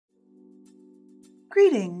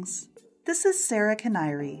Greetings! This is Sarah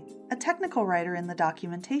Kanairi, a technical writer in the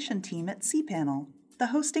documentation team at cPanel, the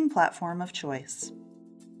hosting platform of choice.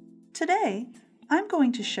 Today, I'm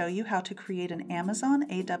going to show you how to create an Amazon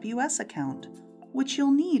AWS account, which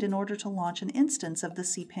you'll need in order to launch an instance of the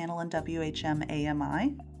cPanel and WHM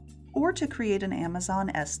AMI, or to create an Amazon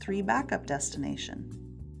S3 backup destination.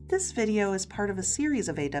 This video is part of a series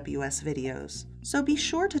of AWS videos, so be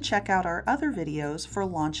sure to check out our other videos for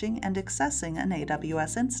launching and accessing an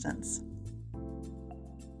AWS instance.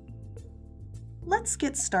 Let's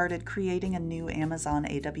get started creating a new Amazon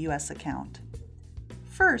AWS account.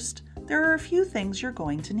 First, there are a few things you're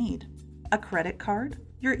going to need: a credit card,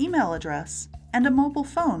 your email address, and a mobile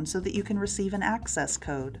phone so that you can receive an access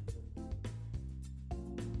code.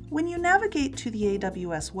 When you navigate to the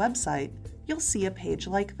AWS website, you'll see a page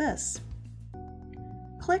like this.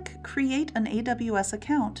 Click Create an AWS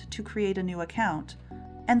Account to create a new account,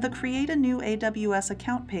 and the Create a New AWS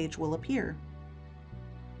Account page will appear.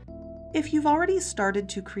 If you've already started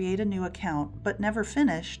to create a new account but never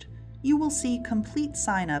finished, you will see Complete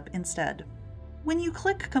Sign-up instead. When you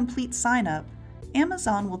click Complete Sign-up,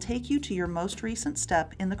 Amazon will take you to your most recent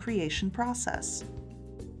step in the creation process.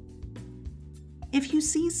 If you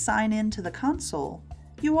see Sign in to the console,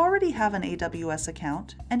 you already have an AWS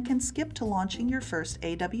account and can skip to launching your first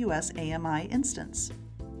AWS AMI instance.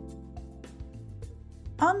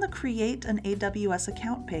 On the Create an AWS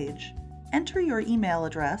Account page, enter your email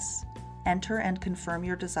address, enter and confirm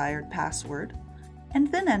your desired password,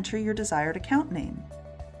 and then enter your desired account name.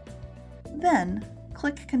 Then,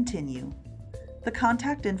 click Continue. The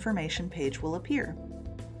contact information page will appear.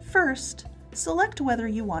 First, select whether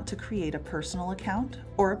you want to create a personal account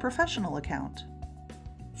or a professional account.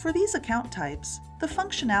 For these account types, the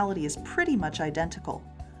functionality is pretty much identical,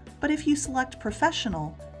 but if you select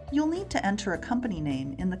Professional, you'll need to enter a company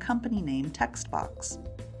name in the Company Name text box.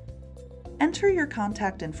 Enter your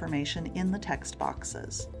contact information in the text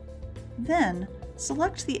boxes. Then,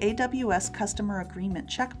 select the AWS Customer Agreement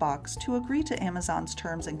checkbox to agree to Amazon's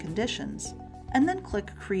terms and conditions, and then click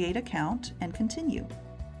Create Account and Continue.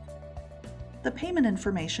 The payment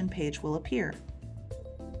information page will appear.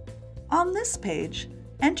 On this page,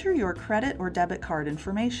 enter your credit or debit card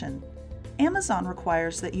information. Amazon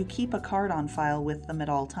requires that you keep a card on file with them at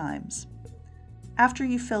all times. After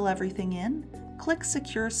you fill everything in, click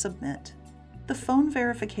Secure Submit. The phone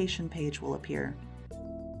verification page will appear.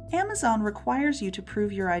 Amazon requires you to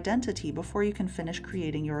prove your identity before you can finish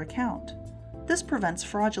creating your account. This prevents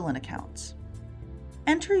fraudulent accounts.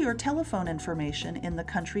 Enter your telephone information in the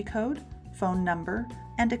country code, phone number,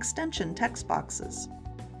 and extension text boxes.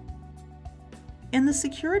 In the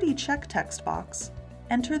Security Check text box,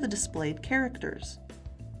 enter the displayed characters.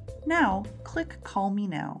 Now, click Call Me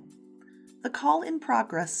Now. The Call in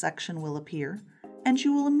Progress section will appear, and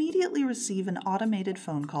you will immediately receive an automated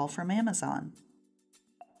phone call from Amazon.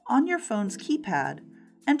 On your phone's keypad,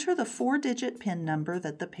 enter the 4-digit PIN number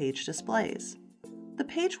that the page displays. The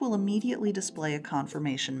page will immediately display a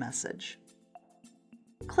confirmation message.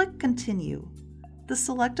 Click Continue. The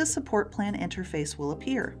Select a Support Plan interface will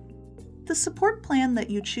appear. The support plan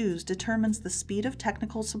that you choose determines the speed of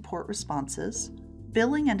technical support responses,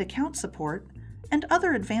 billing and account support, and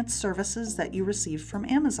other advanced services that you receive from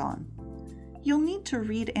Amazon. You'll need to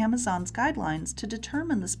read Amazon's guidelines to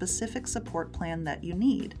determine the specific support plan that you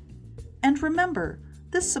need. And remember,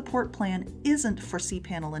 this support plan isn't for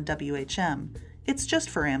cPanel and WHM, it's just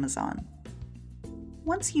for Amazon.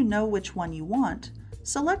 Once you know which one you want,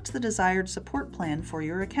 select the desired support plan for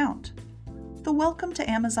your account. The Welcome to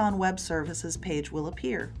Amazon Web Services page will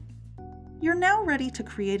appear. You're now ready to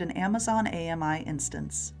create an Amazon AMI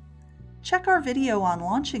instance. Check our video on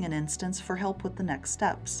launching an instance for help with the next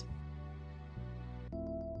steps.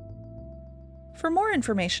 For more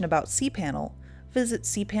information about cPanel, visit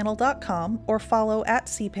cpanel.com or follow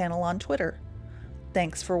 @cpanel on Twitter.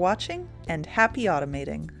 Thanks for watching and happy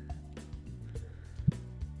automating!